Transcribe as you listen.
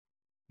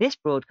This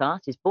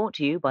broadcast is brought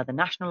to you by the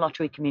National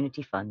Lottery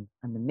Community Fund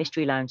and the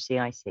Mystery Lounge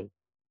CIC.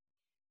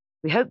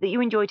 We hope that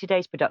you enjoy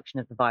today's production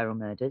of The Viral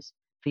Murders,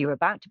 for you're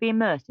about to be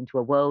immersed into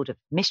a world of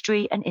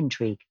mystery and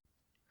intrigue.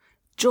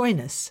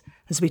 Join us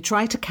as we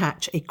try to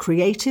catch a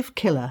creative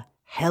killer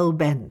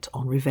hell-bent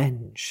on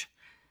revenge.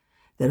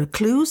 There are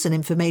clues and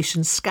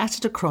information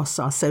scattered across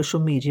our social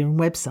media and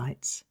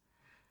websites.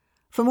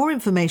 For more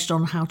information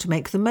on how to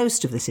make the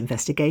most of this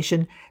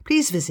investigation,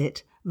 please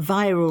visit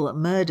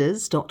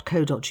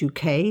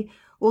viralmurders.co.uk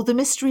or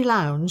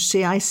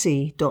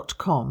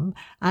themysteryloungecic.com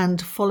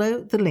and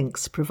follow the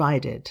links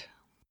provided.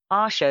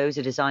 Our shows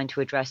are designed to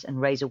address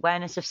and raise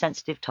awareness of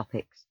sensitive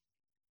topics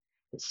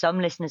that some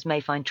listeners may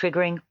find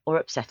triggering or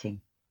upsetting.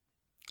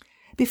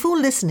 Before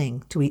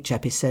listening to each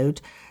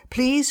episode,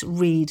 please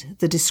read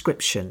the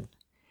description.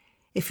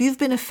 If you've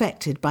been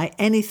affected by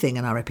anything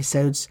in our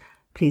episodes,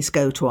 please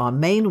go to our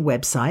main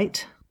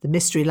website,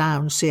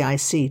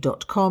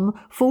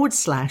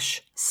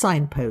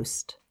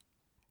 themysteryloungecic.com/signpost.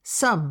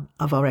 Some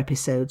of our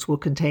episodes will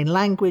contain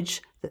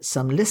language that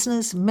some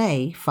listeners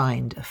may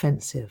find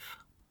offensive.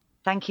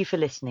 Thank you for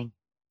listening.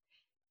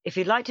 If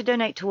you'd like to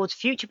donate towards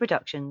future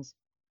productions,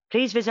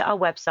 please visit our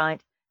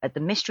website at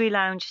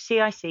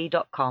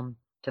themysteryloungecic.com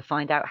to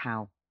find out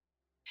how.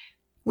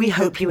 We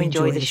hope you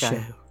enjoy the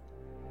show.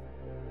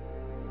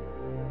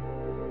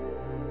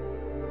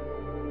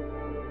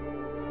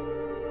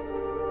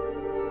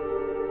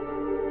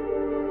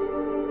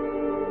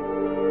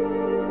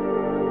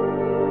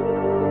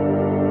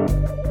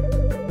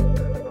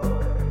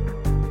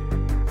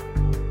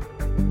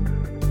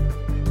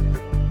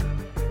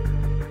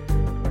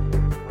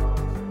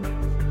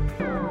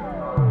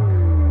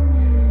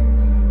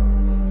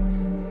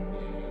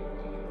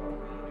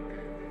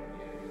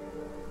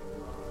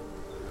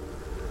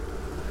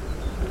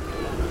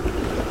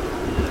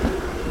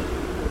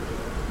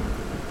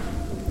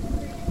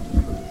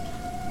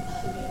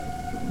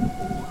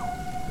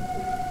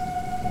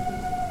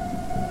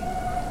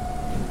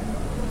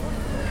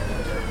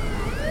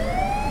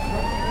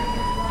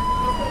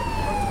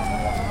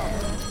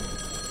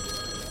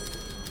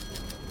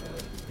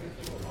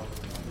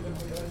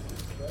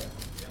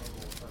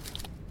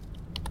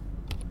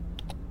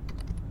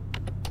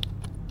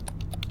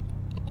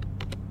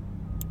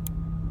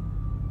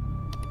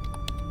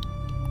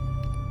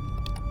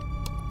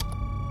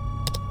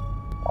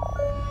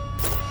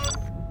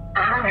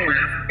 Only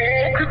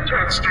 4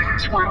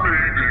 contestants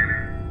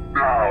remaining.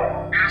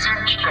 Now,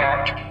 isn't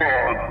that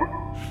fun?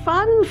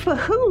 Fun for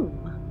whom?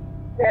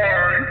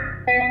 Why,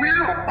 for me,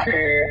 of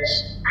course.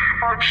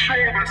 I'm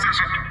sure this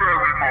isn't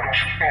very much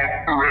fun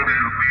for any of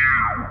you.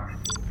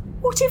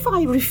 What if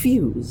I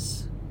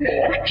refuse?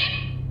 What?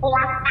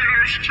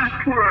 Refuse to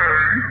play?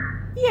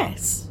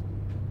 Yes.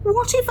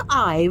 What if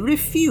I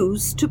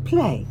refuse to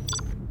play?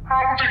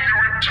 How do you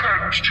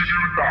intend to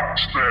do that,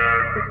 then?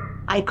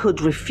 I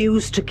could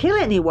refuse to kill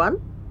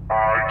anyone.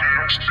 I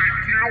don't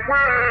think you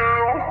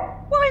will.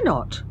 Why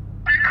not?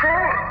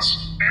 Because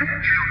if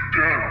you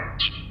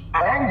don't,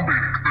 I'll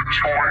make the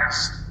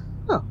choice.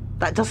 Oh,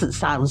 that doesn't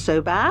sound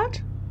so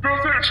bad.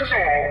 Does it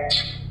not?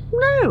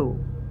 No.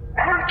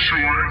 My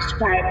choice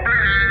will be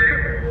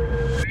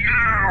you,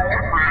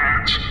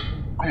 Red.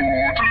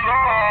 Good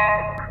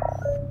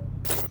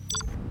luck.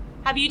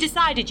 Have you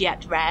decided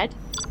yet, Red?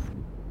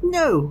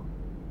 No.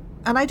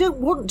 And I don't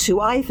want to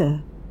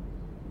either.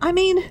 I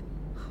mean,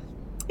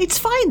 it's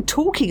fine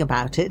talking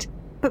about it,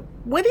 but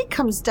when it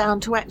comes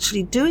down to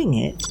actually doing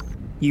it...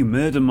 You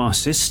murdered my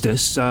sister,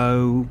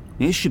 so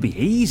it should be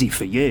easy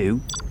for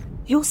you.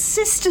 Your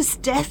sister's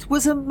death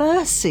was a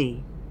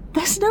mercy.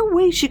 There's no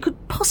way she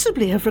could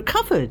possibly have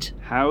recovered.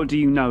 How do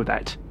you know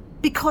that?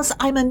 Because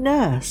I'm a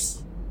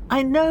nurse.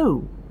 I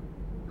know.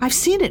 I've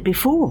seen it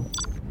before.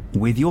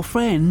 With your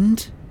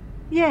friend?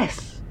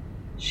 Yes.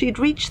 She'd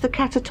reached the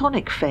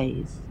catatonic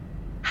phase.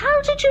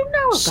 How did you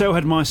know about... So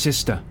had my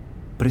sister.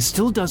 But it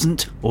still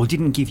doesn't or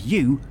didn't give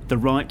you the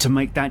right to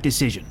make that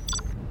decision.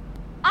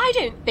 I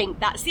don't think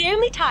that's the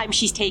only time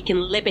she's taken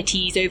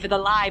liberties over the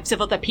lives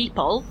of other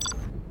people.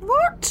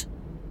 What?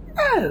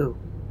 No.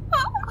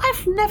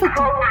 I've never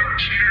done...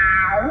 Haven't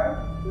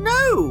you?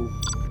 No.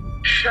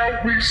 Shall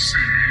we see?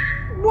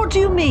 What do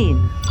you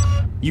mean?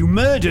 You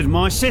murdered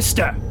my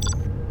sister!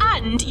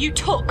 And you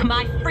took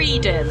my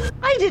freedom.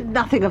 I did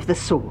nothing of the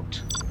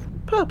sort.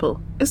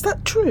 Purple, is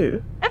that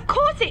true? Of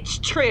course it's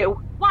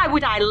true. Why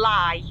would I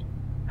lie?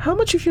 How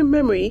much of your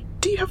memory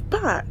do you have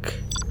back?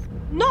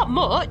 Not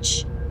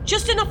much.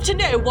 Just enough to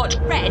know what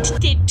Red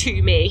did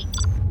to me.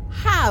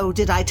 How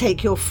did I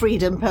take your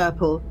freedom,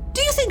 Purple?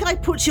 Do you think I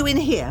put you in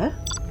here?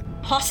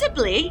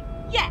 Possibly,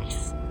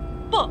 yes.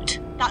 But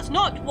that's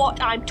not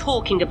what I'm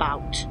talking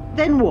about.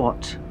 Then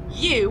what?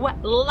 You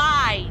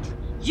lied.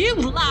 You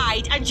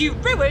lied and you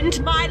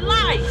ruined my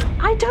life.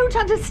 I don't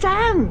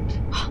understand.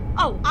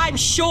 Oh, I'm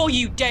sure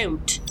you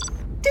don't.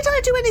 Did I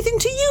do anything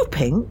to you,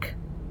 Pink?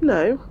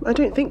 No, I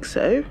don't think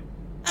so.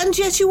 And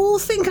yet you all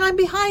think I'm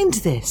behind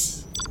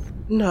this.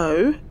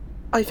 No,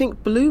 I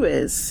think Blue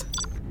is.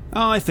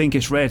 I think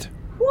it's Red.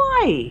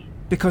 Why?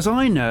 Because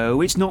I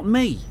know it's not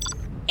me.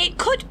 It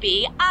could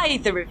be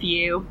either of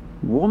you.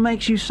 What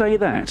makes you say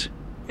that?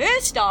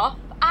 First off,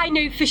 I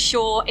know for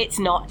sure it's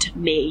not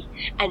me.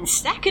 And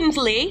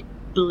secondly,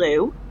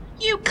 Blue,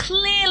 you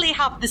clearly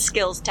have the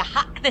skills to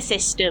hack the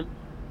system.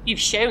 You've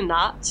shown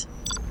that.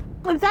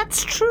 Well,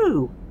 that's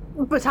true,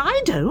 but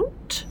I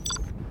don't.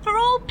 For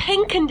all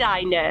Pink and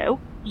I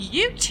know,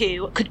 you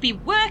two could be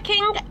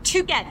working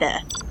together.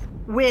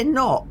 We're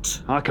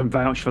not. I can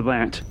vouch for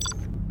that.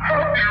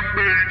 Have you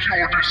made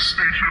your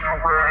decision,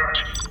 Red?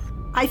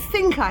 I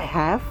think I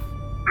have.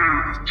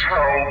 Don't tell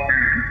me.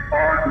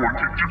 I want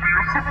it to be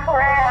a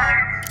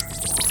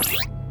surprise.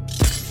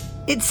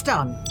 It's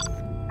done.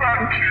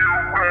 Thank you,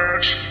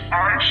 Red.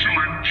 I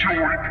shall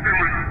enjoy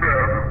killing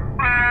them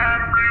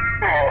very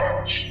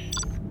much.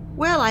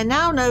 Well, I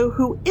now know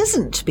who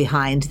isn't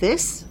behind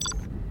this.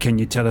 Can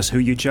you tell us who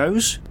you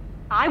chose?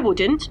 I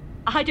wouldn't.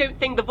 I don't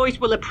think the voice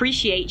will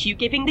appreciate you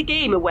giving the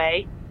game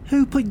away.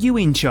 Who put you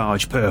in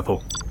charge,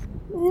 Purple?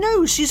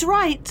 No, she's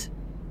right.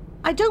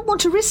 I don't want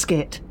to risk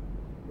it.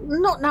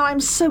 Not now I'm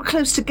so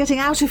close to getting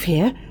out of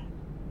here.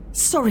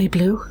 Sorry,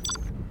 Blue.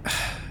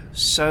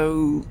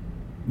 So,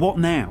 what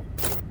now?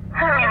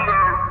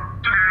 Hello,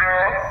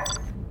 dear.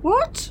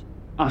 What?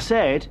 I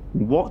said,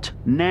 what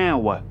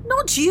now?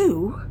 Not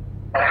you.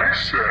 I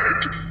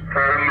said,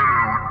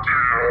 hello,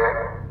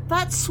 dear.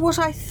 That's what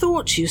I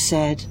thought you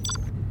said.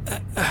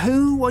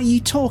 Who are you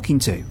talking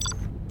to?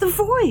 The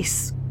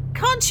voice.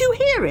 Can't you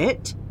hear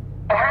it?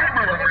 I'm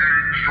only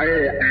in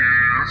your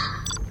ears.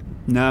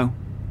 No.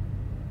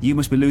 You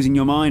must be losing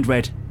your mind,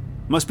 Red.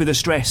 Must be the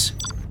stress.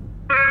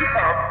 They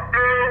have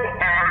no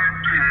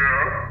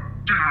idea,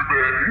 do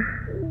they?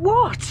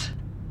 What?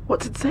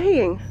 What's it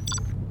saying?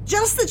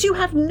 Just that you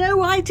have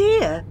no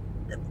idea.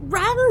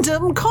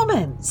 Random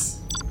comments.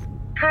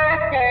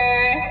 Careful!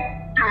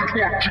 Don't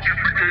want to give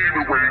the game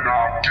away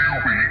now, do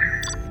we?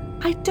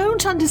 I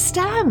don't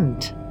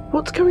understand.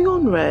 What's going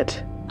on,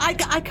 Red? I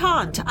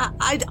can't.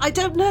 I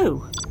don't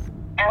know.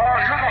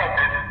 I have a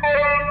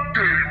fun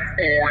game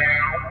for you.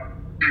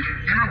 If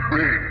you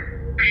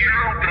win, you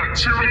get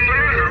to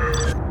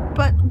live.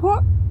 But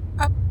what?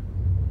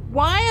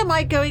 Why am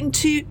I going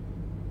to...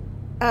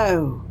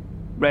 Oh.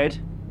 Red,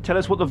 tell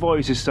us what the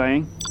voice is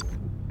saying.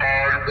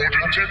 I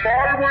wouldn't if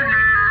I were you.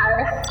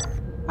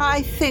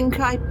 I think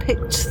I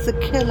picked the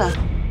killer.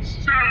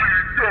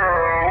 Silly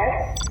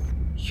girl.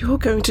 You're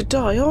going to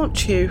die,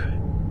 aren't you?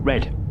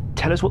 Red,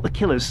 tell us what the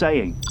killer's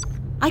saying.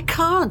 I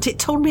can't. It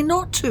told me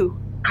not to.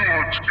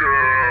 Good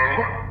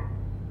girl.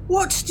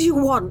 What do you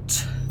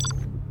want?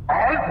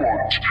 I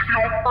want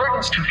your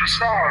friends to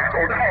decide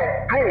on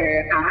how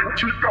you're going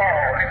to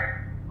die.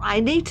 I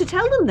need to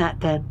tell them that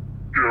then.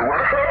 Go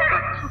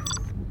ahead.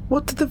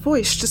 What did the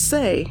voice just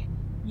say?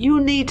 You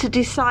need to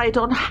decide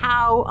on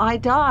how I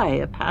die,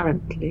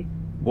 apparently.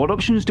 What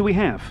options do we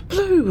have?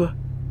 Blue,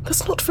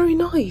 that's not very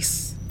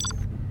nice.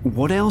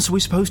 What else are we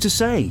supposed to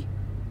say?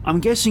 I'm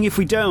guessing if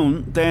we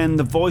don't, then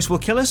the voice will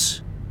kill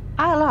us?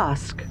 I'll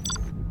ask.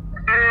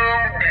 No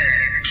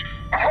need.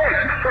 I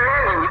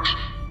heard.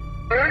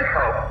 They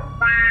have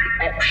 3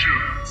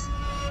 options.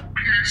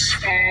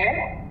 Peaceful,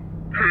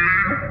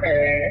 painful,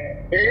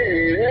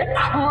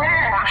 or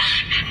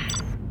crushed.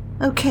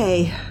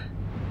 Okay.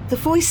 The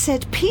voice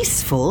said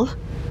peaceful,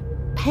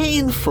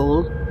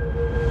 painful,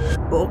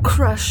 or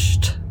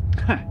crushed.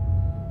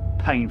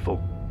 Painful.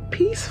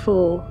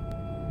 Peaceful.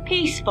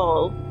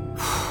 Peaceful.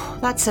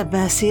 That's a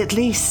mercy at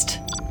least.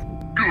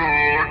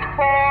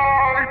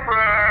 Goodbye,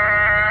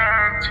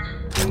 friend.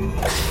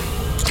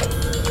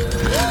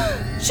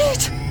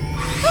 Shit!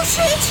 Oh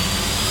shit!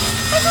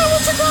 I don't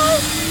want to die!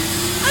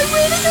 I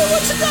really don't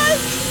want to die!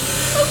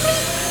 Oh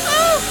please!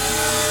 Oh!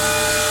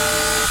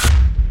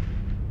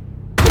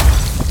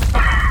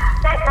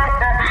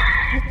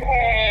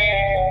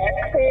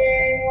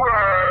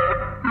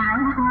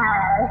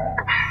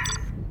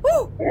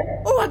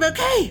 Oh, I'm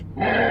okay!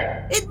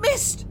 It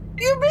missed!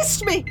 You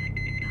missed me!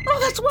 Oh,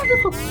 that's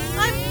wonderful!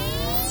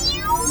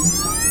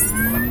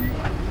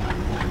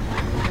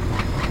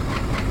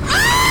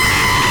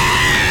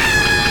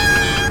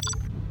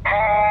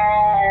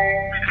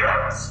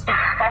 Yes.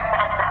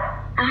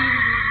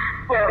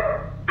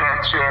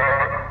 That's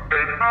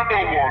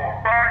another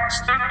one bites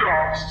the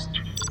dust.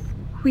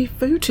 We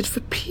voted for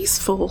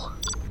peaceful.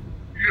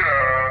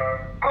 Yeah,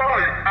 I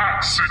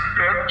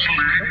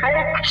accidentally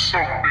knocked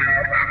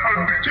something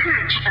and it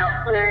hit the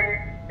wrong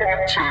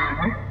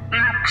button.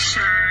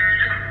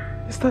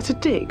 Oopsie. Is that a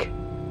dig?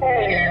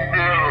 Oh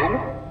no,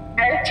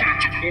 not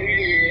at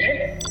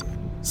all.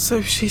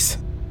 So she's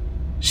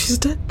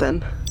dead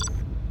then?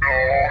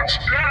 Not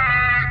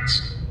yet.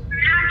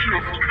 You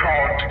just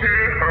can't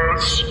hear her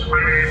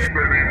scream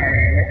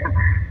anymore.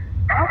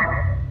 And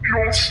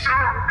you'll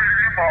still be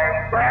my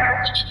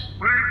last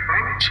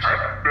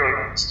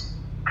attendant.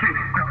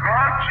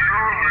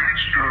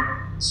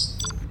 Congratulations.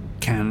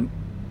 Can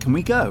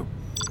we go?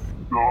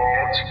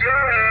 Not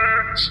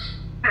yet.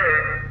 Then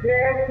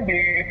one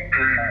more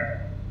thing.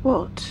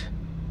 What?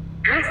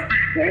 If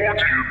the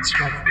audience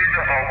can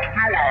figure out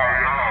who I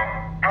am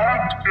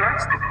and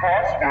gets the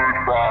password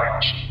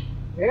right,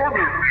 one of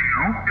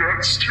you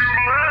gets to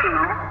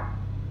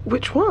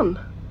Which one?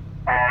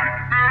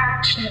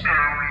 I don't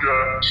know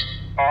yet.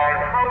 I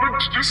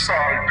haven't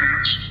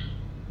decided.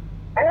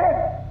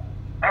 Oh,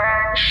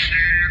 and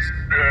she's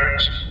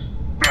dead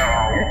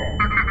now.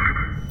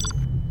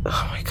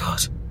 Oh my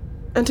god.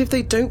 And if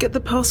they don't get the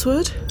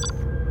password?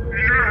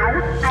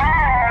 You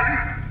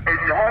die, and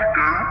I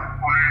don't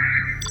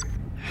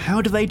breathe.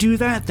 How do they do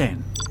that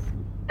then?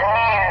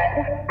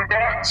 Oh,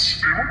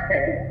 that's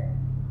simple.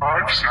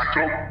 I've set up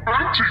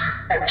voting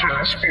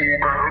buttons for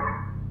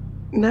them.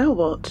 Now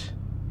what?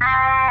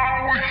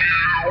 Now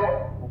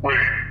you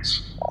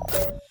wait.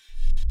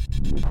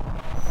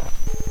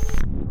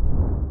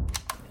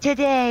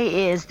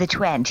 Today is the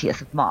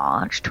 20th of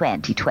March,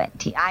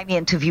 2020. I'm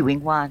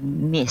interviewing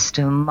one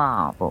Mr.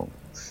 Marbles.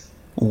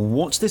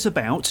 What's this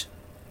about?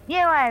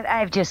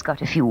 I've just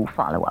got a few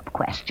follow-up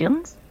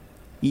questions.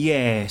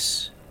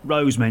 Yes,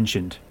 Rose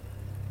mentioned.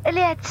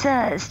 Let's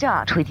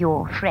start with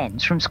your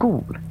friends from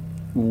school.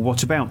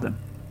 What about them?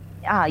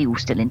 Are you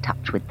still in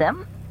touch with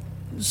them?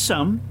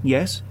 Some,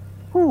 yes.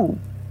 Who?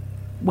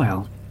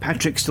 Well,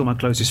 Patrick's still my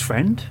closest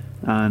friend,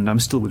 and I'm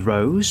still with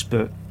Rose,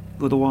 but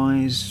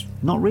otherwise,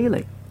 not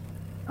really.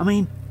 I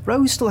mean,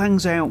 Rose still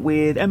hangs out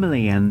with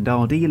Emily and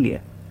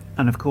Ardelia,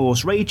 and of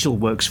course Rachel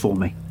works for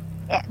me.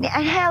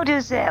 How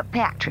does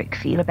Patrick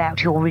feel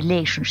about your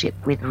relationship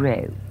with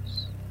Rose?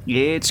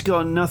 It's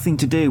got nothing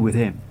to do with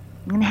him.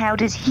 And how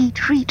does he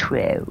treat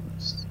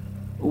Rose?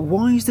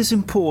 Why is this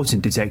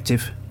important,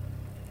 Detective?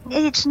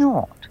 It's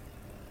not.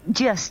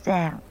 Just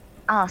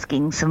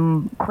asking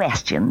some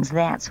questions,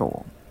 that's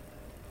all.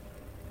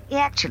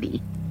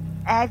 Actually,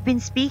 I've been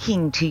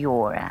speaking to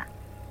your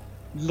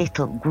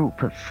little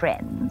group of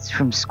friends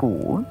from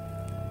school.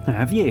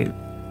 Have you?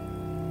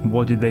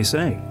 What did they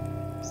say?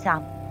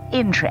 Some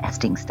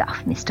interesting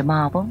stuff, Mr.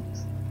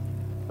 Marbles.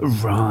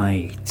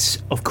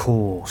 Right, of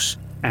course.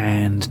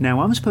 And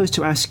now I'm supposed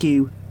to ask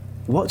you,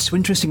 what's so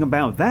interesting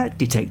about that,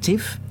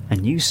 Detective?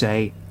 And you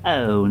say,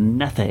 oh,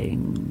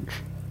 nothing.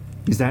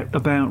 Is that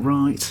about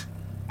right?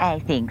 I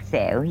think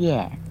so,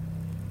 yeah.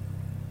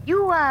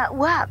 You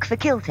work for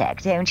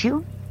Kiltech, don't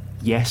you?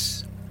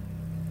 Yes.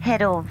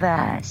 Head of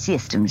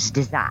systems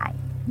design,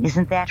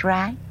 isn't that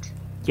right?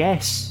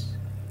 Yes.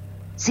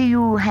 So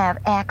you have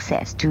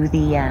access to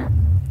the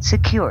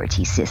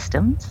security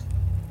systems?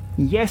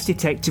 Yes,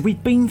 Detective,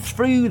 we've been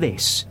through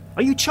this.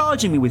 Are you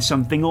charging me with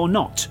something or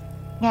not?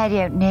 I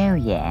don't know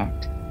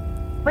yet.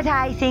 But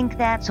I think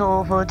that's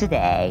all for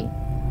today.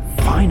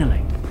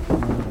 Finally.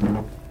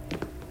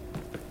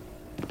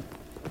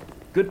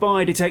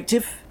 Goodbye,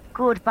 Detective.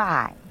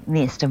 Goodbye,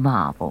 Mr.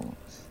 Marbles.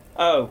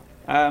 Oh,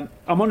 I'm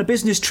on a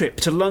business trip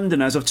to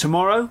London as of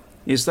tomorrow.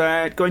 Is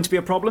that going to be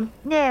a problem?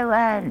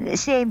 No,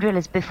 same drill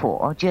as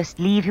before. Just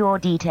leave your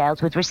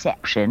details with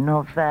reception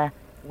of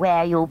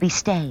where you'll be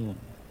staying.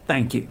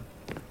 Thank you.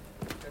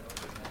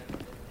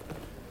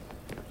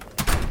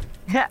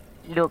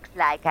 Looks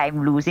like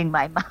I'm losing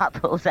my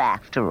marbles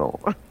after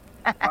all.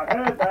 I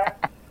heard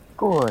that.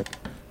 Good.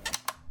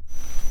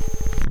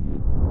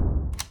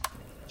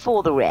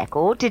 For the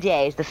record,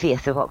 today is the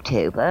 5th of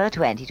October,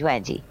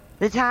 2020.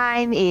 The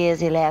time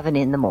is 11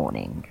 in the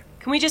morning.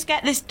 Can we just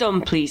get this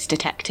done, please,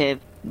 Detective?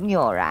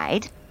 You're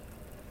right.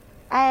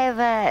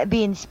 I've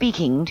been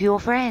speaking to your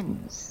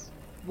friends.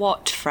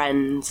 What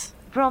friends?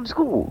 From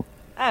school.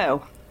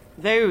 Oh,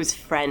 those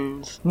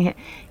friends.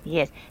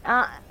 Yes.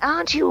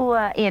 Aren't you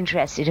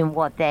interested in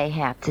what they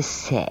have to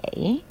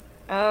say?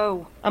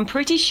 Oh, I'm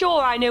pretty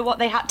sure I know what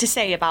they had to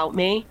say about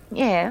me.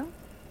 Yeah.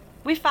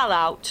 We fell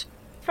out.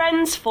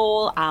 Friends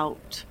fall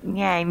out.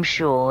 I'm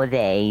sure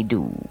they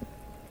do.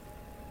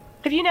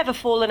 Have you never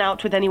fallen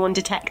out with anyone,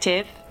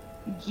 Detective?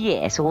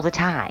 Yes, all the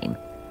time.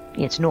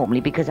 It's normally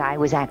because I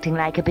was acting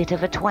like a bit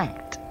of a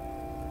twat.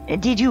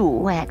 Did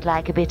you act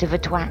like a bit of a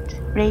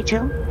twat,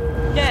 Rachel?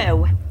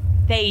 No,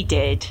 they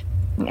did.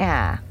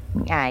 Ah,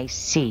 I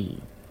see.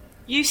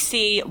 You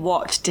see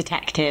what,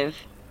 Detective?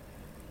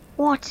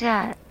 What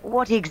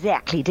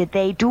exactly did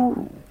they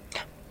do?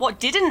 What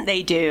didn't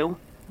they do?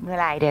 Well,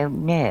 I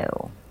don't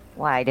know.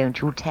 Why don't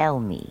you tell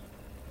me?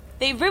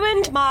 They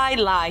ruined my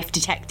life,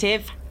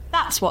 Detective.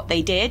 That's what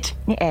they did.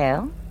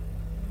 Oh?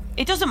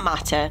 It doesn't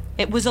matter.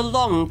 It was a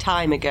long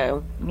time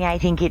ago. I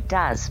think it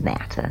does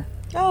matter.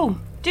 Oh,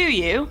 do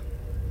you?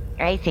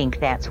 I think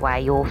that's why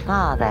your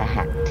father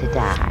had to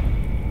die.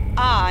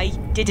 I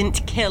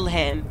didn't kill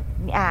him.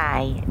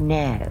 I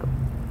know.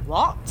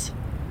 What?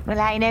 Well,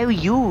 I know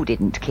you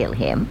didn't kill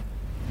him.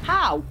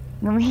 How?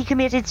 He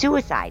committed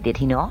suicide, did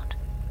he not?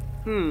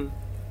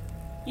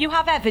 You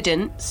have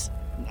evidence?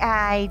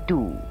 I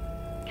do.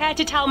 Care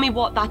to tell me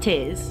what that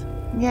is?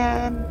 No,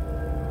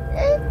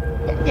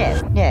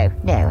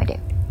 I don't.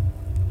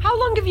 How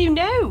long have you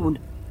known?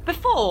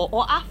 Before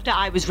or after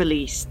I was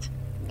released?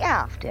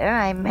 After,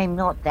 I'm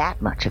not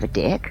that much of a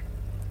dick.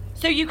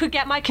 So you could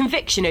get my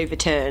conviction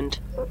overturned?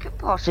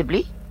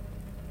 Possibly.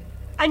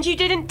 And you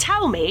didn't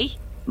tell me?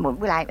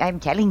 Well, I'm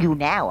telling you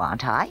now,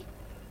 aren't I?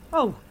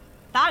 Oh,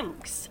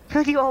 thanks.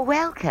 Well, you're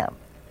welcome.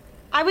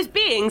 I was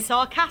being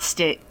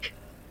sarcastic.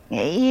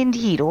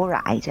 Indeed, all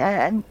right.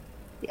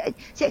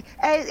 So,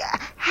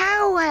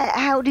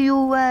 how do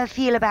you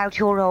feel about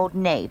your old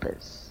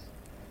neighbours?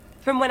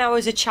 From when I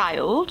was a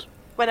child,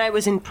 when I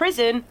was in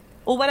prison,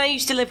 or when I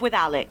used to live with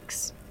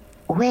Alex?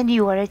 When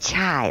you were a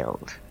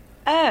child.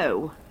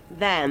 Oh,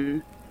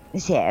 them.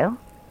 So?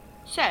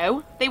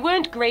 So, they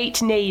weren't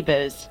great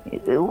neighbours.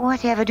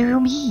 Whatever do you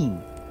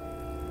mean?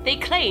 They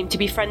claimed to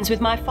be friends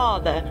with my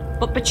father,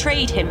 but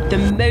betrayed him the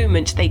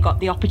moment they got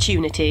the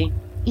opportunity.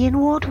 In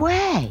what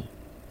way?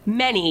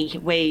 Many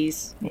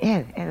ways.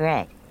 Oh,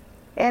 right.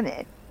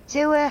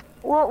 So,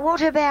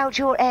 what about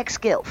your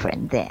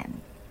ex-girlfriend,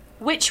 then?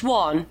 Which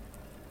one?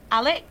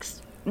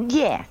 Alex?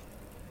 Yes.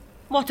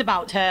 What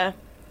about her?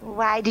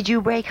 Why did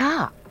you break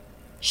up?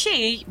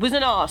 She was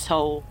an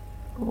arsehole.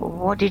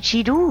 What did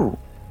she do?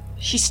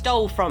 She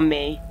stole from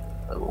me.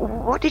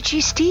 What did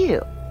she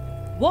steal?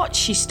 What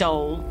she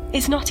stole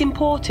is not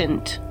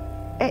important.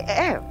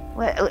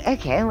 Well,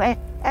 okay. Well,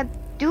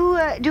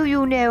 do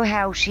you know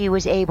how she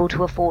was able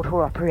to afford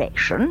her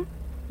operation?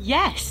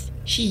 Yes,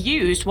 she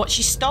used what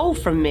she stole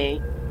from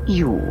me.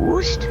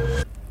 Used?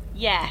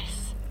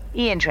 Yes.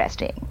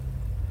 Interesting.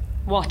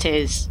 What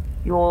is?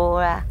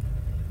 Your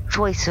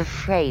choice of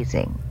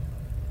phrasing.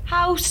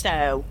 How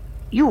so?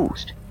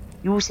 Used.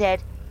 You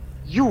said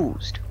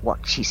used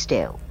what she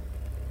stole.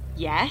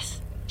 Yes.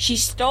 She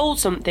stole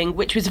something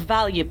which was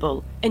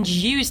valuable and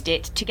used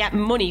it to get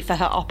money for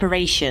her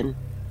operation.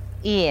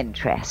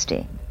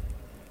 Interesting.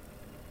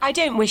 I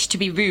don't wish to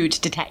be rude,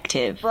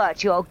 Detective.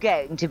 But you're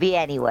going to be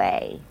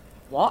anyway.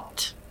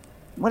 What?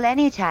 Well,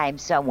 any time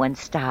someone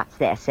starts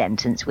their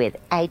sentence with,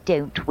 "I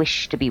don't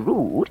wish to be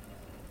rude,"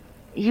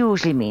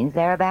 usually means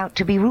they're about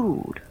to be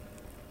rude.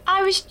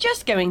 I was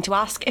just going to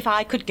ask if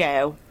I could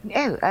go.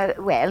 Oh,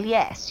 well,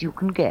 yes, you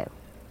can go.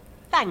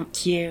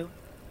 Thank you.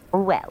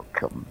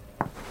 Welcome.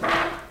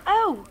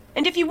 Oh,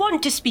 and if you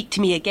want to speak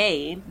to me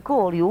again...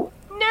 Call you?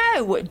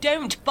 No,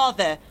 don't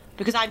bother,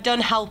 because I'm done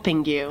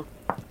helping you.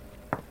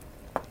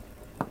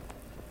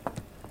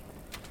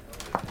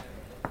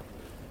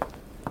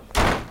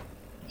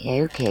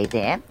 Okay,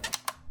 then.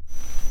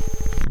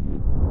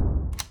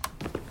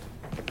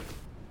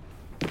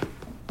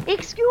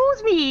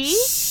 Excuse me?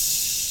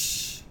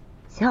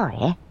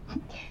 Sorry.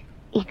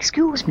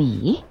 Excuse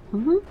me?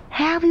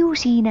 Have you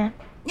seen her?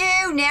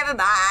 No, never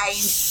mind.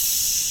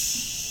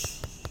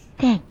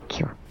 Thank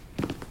you.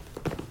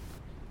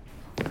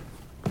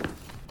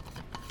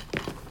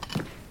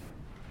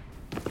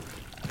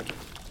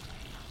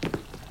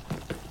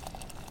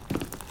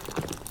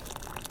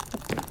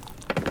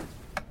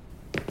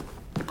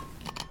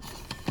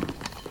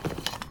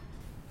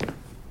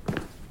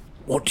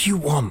 What do you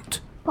want?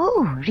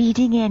 Oh,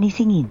 reading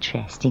anything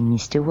interesting,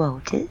 Mr.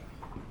 Walters?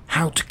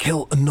 How to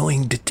kill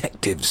annoying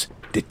detectives,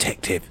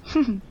 detective.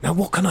 Now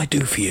what can I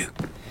do for you?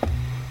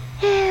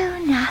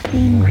 Oh,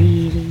 nothing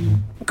really.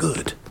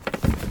 Good.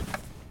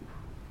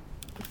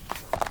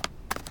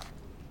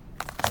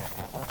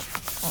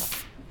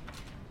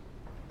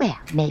 Well,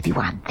 maybe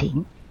one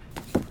thing.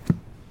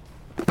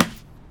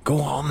 Go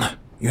on.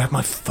 You have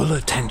my full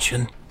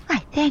attention.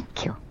 Why,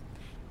 thank you.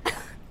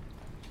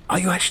 Are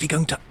you actually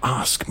going to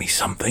ask me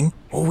something,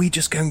 or are we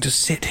just going to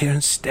sit here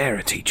and stare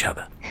at each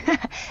other?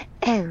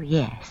 Oh,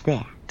 yes,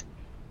 that.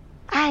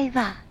 I've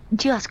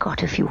just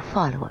got a few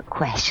follow-up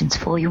questions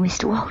for you,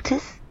 Mr.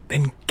 Walters.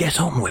 Then get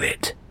on with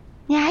it.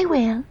 I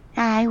will.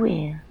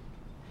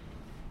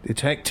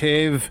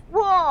 Detective,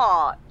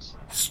 What?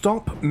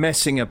 stop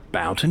messing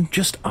about and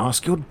just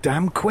ask your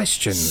damn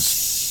questions.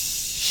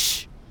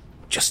 Shh.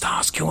 Just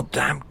ask your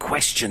damn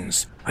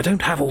questions. I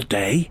don't have all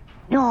day.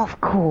 Of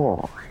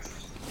course.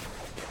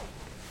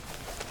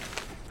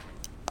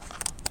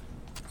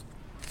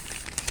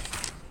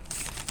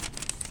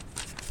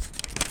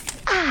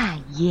 Ah,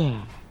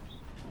 yes.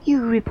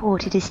 You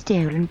reported a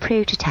stolen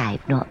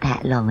prototype not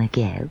that long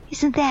ago.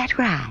 Isn't that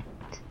right?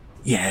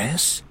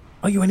 Yes?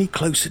 Are you any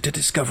closer to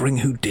discovering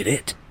who did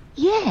it?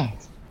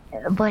 Yes.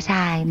 But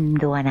I'm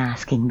the one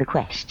asking the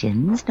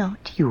questions,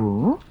 not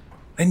you.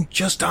 Then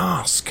just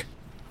ask.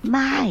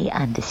 My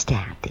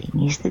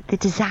understanding is that the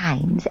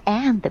designs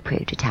and the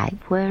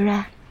prototype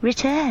were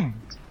returned.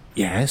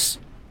 Yes?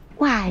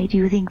 Why do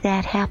you think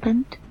that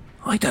happened?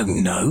 I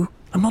don't know.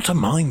 I'm not a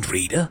mind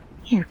reader.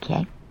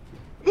 Okay.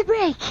 The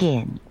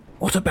break-in.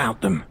 What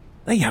about them?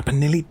 They happened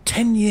nearly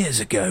 10 years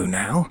ago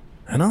now,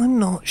 and I'm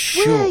not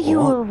sure... Were you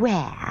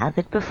aware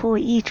that before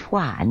each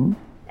one,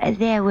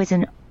 there was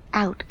an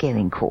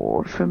outgoing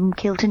call from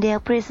Kiltondale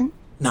Prison?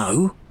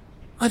 No.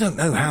 I don't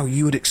know how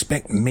you would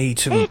expect me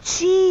to... It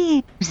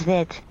seems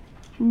that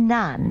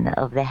none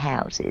of the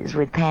houses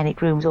with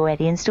panic rooms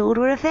already installed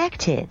were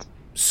affected.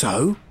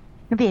 So?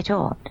 A bit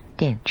odd,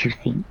 don't you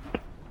think?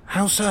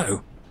 How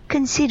so?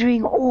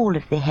 Considering all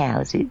of the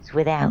houses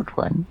without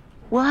one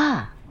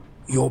were.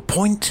 Your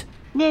point?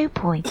 No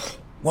point.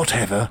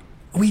 Whatever.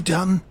 Are we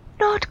done?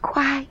 Not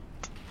quite.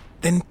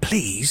 Then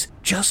please,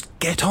 just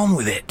get on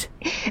with it.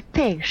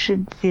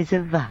 Patience is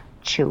a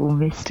virtue,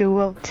 Mr.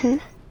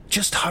 Walters.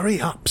 Just hurry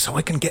up so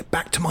I can get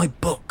back to my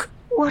book.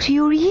 What are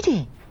you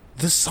reading?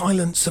 The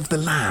Silence of the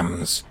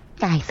Lambs.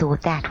 I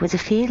thought that was a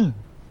film.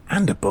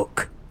 And a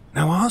book.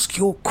 Now ask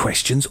your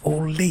questions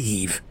or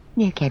leave.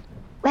 Okay.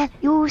 Well,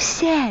 you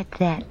said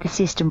that the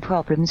system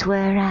problems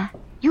were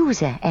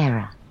user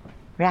error,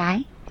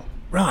 right?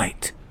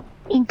 Right.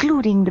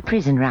 Including the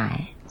prison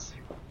riots.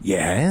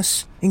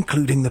 Yes,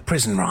 including the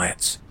prison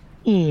riots.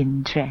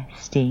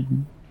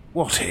 Interesting.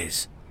 What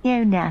is?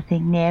 Oh,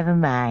 nothing. Never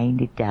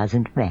mind. It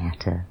doesn't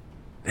matter.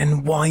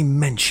 Then why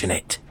mention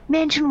it?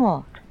 Mention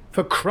what?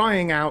 For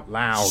crying out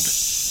loud.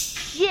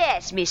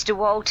 Yes, Mr.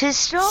 Walters,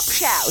 stop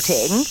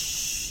shouting.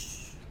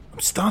 I'm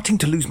starting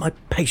to lose my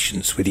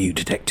patience with you,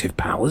 Detective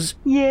Powers.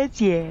 Yes.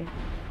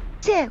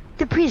 So,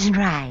 the prison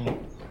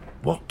riots.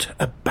 What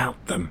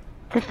about them?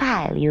 The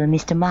file you and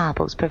Mr.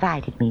 Marbles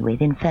provided me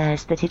with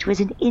infers that it was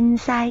an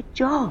inside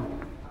job.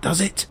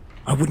 Does it?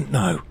 I wouldn't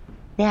know.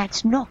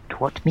 That's not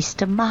what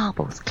Mr.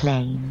 Marbles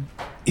claimed.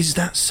 Is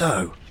that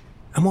so?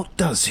 And what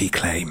does he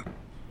claim?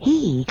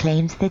 He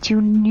claims that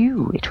you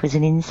knew it was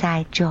an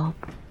inside job.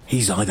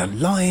 He's either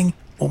lying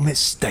or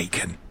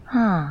mistaken.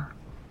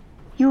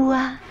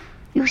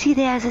 You see,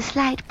 there's a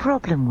slight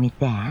problem with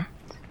that.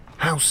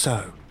 How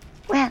so?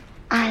 Well,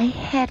 I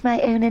had my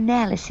own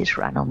analysis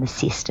run on the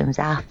systems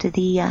after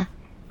the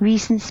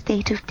recent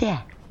spate of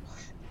deaths.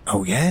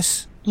 Oh,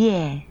 yes?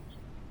 Yes.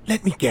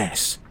 Let me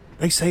guess.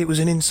 They say it was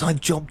an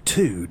inside job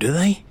too, do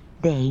they?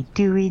 They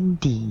do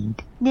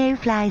indeed. No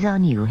flies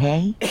on you,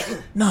 hey?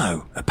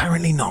 No,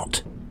 apparently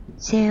not.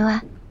 So,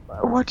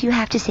 what do you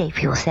have to say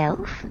for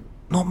yourself?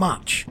 Not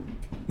much.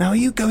 Now, are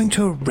you going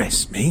to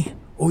arrest me,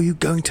 or are you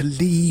going to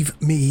leave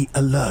me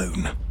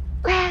alone?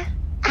 Well,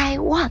 I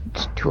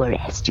want to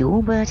arrest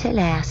you, but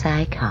alas,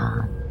 I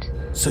can't.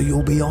 So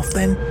you'll be off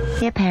then?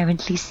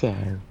 Apparently so.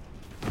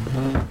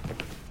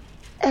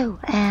 Oh,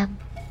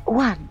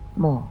 one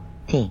more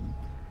thing.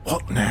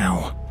 What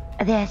now?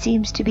 There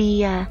seems to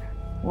be,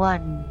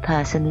 one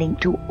person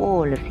linked to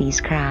all of these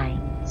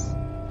crimes.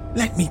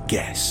 Let me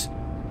guess.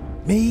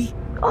 Me?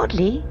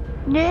 Oddly,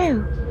 no.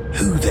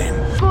 Who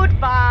then?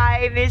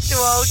 Goodbye, Mr.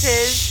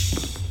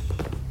 Walters.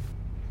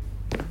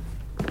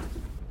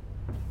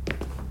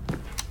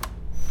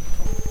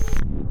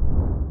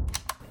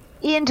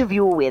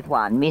 Interview with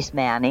one, Miss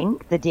Manning.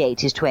 The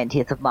date is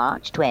 20th of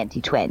March,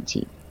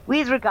 2020.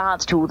 With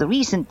regards to the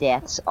recent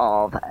deaths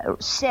of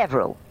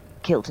several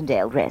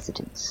Kiltondale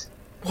residents.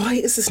 Why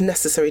is this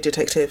necessary,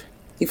 Detective?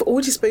 You've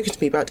already spoken to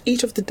me about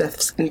each of the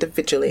deaths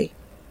individually.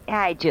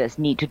 I just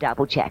need to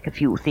double-check a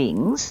few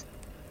things.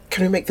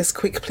 Can we make this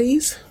quick,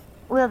 please?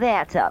 Well,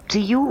 that's up to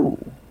you.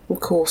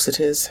 Of course it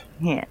is.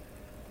 Yeah.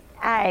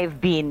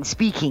 I've been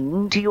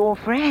speaking to your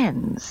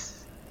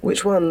friends.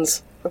 Which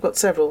ones? I've got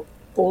several.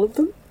 All of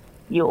them?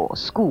 Your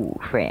school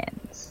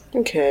friends.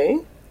 Okay.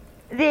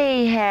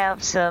 They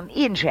have some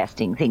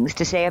interesting things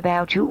to say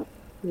about you.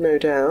 No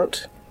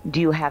doubt. Do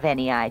you have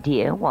any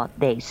idea what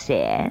they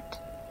said?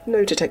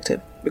 No,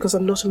 Detective, because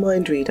I'm not a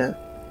mind reader.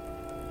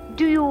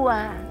 Do you,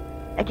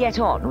 get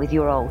on with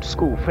your old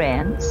school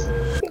friends?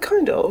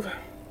 Kind of.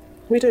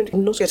 We don't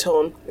not get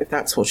on, if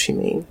that's what you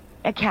mean.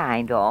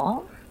 Kind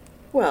of?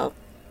 Well,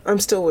 I'm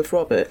still with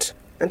Robert,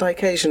 and I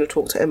occasionally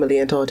talk to Emily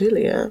and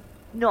Ardelia.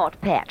 Not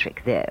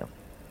Patrick, though.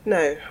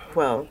 No,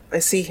 well, I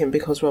see him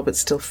because Robert's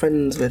still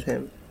friends with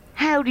him.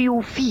 How do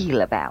you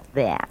feel about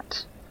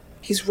that?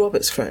 He's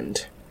Robert's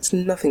friend. It's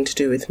nothing to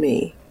do with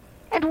me.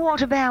 And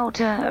what about,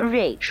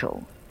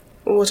 Rachel?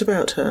 What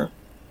about her?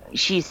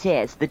 She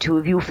says the two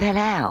of you fell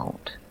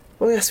out.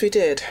 Oh, yes, we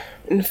did.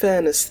 In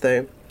fairness,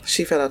 though,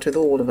 she fell out with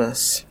all of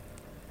us.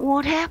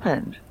 What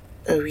happened?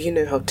 Oh, you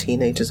know how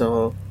teenagers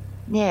are.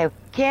 No,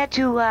 care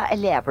to,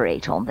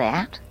 elaborate on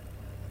that?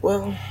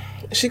 Well,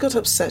 she got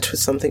upset with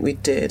something we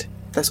did.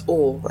 That's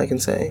all I can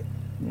say.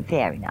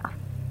 Fair enough.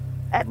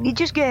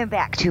 Just going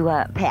back to,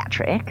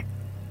 Patrick.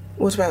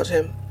 What about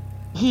him?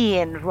 He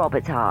and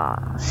Robert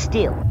are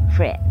still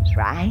friends,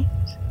 right?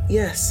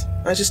 Yes,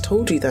 I just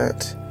told you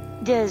that.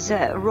 Does,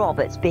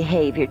 Robert's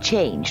behavior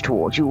change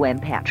towards you when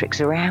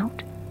Patrick's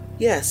around?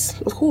 Yes,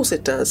 of course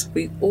it does.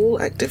 We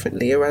all act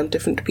differently around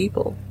different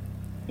people.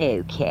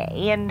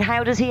 Okay, and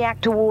how does he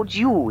act towards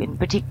you in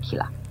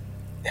particular?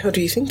 How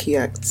do you think he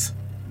acts?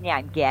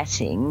 I'm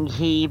guessing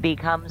he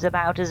becomes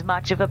about as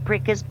much of a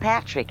prick as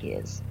Patrick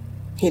is.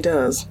 He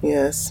does,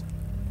 yes.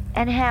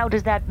 And how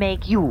does that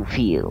make you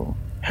feel?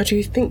 How do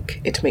you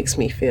think it makes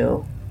me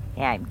feel?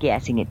 I'm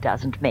guessing it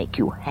doesn't make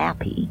you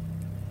happy.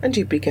 And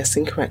you'd be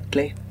guessing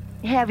correctly.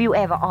 Have you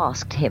ever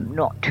asked him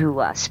not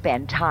to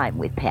spend time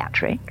with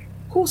Patrick?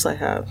 Of course I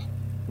have.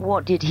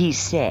 What did he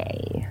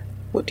say?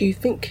 What do you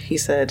think he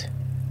said?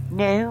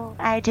 No,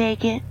 I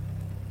take it.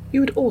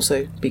 You would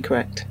also be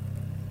correct.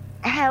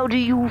 How do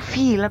you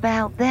feel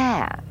about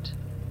that?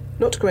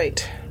 Not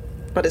great,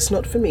 but it's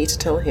not for me to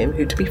tell him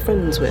who to be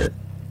friends with.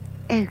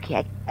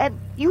 Okay,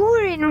 you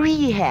were in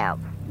rehab,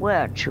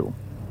 weren't you?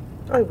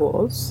 I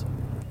was.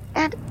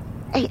 And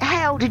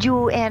how did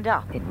you end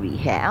up in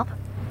rehab?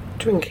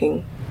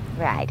 Drinking.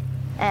 Right.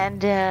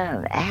 And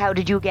how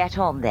did you get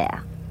on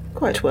there?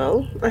 Quite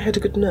well. I had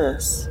a good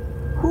nurse.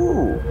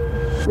 Who?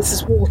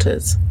 Mrs.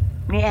 Walters.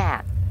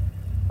 Yeah.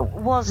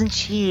 Wasn't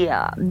she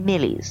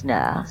Millie's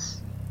nurse?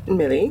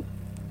 Millie?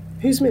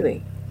 Who's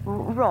Millie?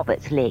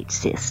 Robert's late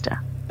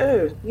sister.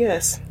 Oh,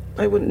 yes.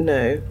 I wouldn't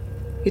know.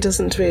 He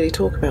doesn't really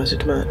talk about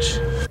it much.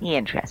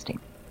 Interesting.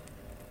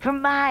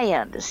 From my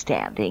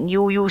understanding,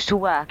 you used to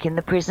work in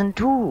the prison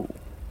too.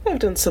 I've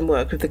done some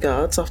work with the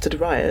guards after the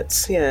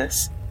riots,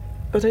 yes.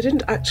 But I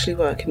didn't actually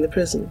work in the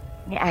prison.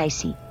 I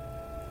see.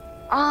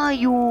 Are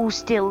you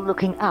still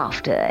looking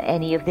after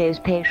any of those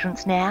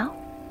patients now?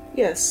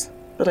 Yes,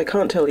 but I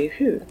can't tell you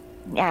who.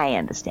 I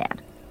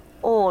understand.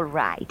 All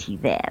righty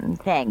then.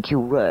 Thank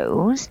you,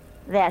 Rose.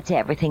 That's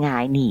everything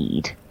I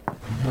need.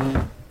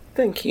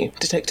 Thank you,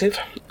 Detective.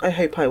 I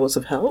hope I was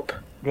of help.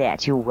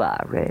 That you were,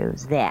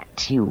 Rose.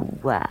 That you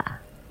were.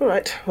 All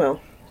right,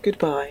 well,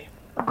 goodbye.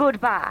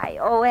 Goodbye.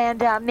 Oh,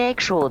 and make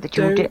sure that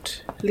you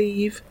Don't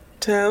leave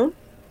town.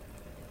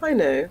 I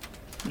know.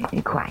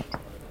 Quite.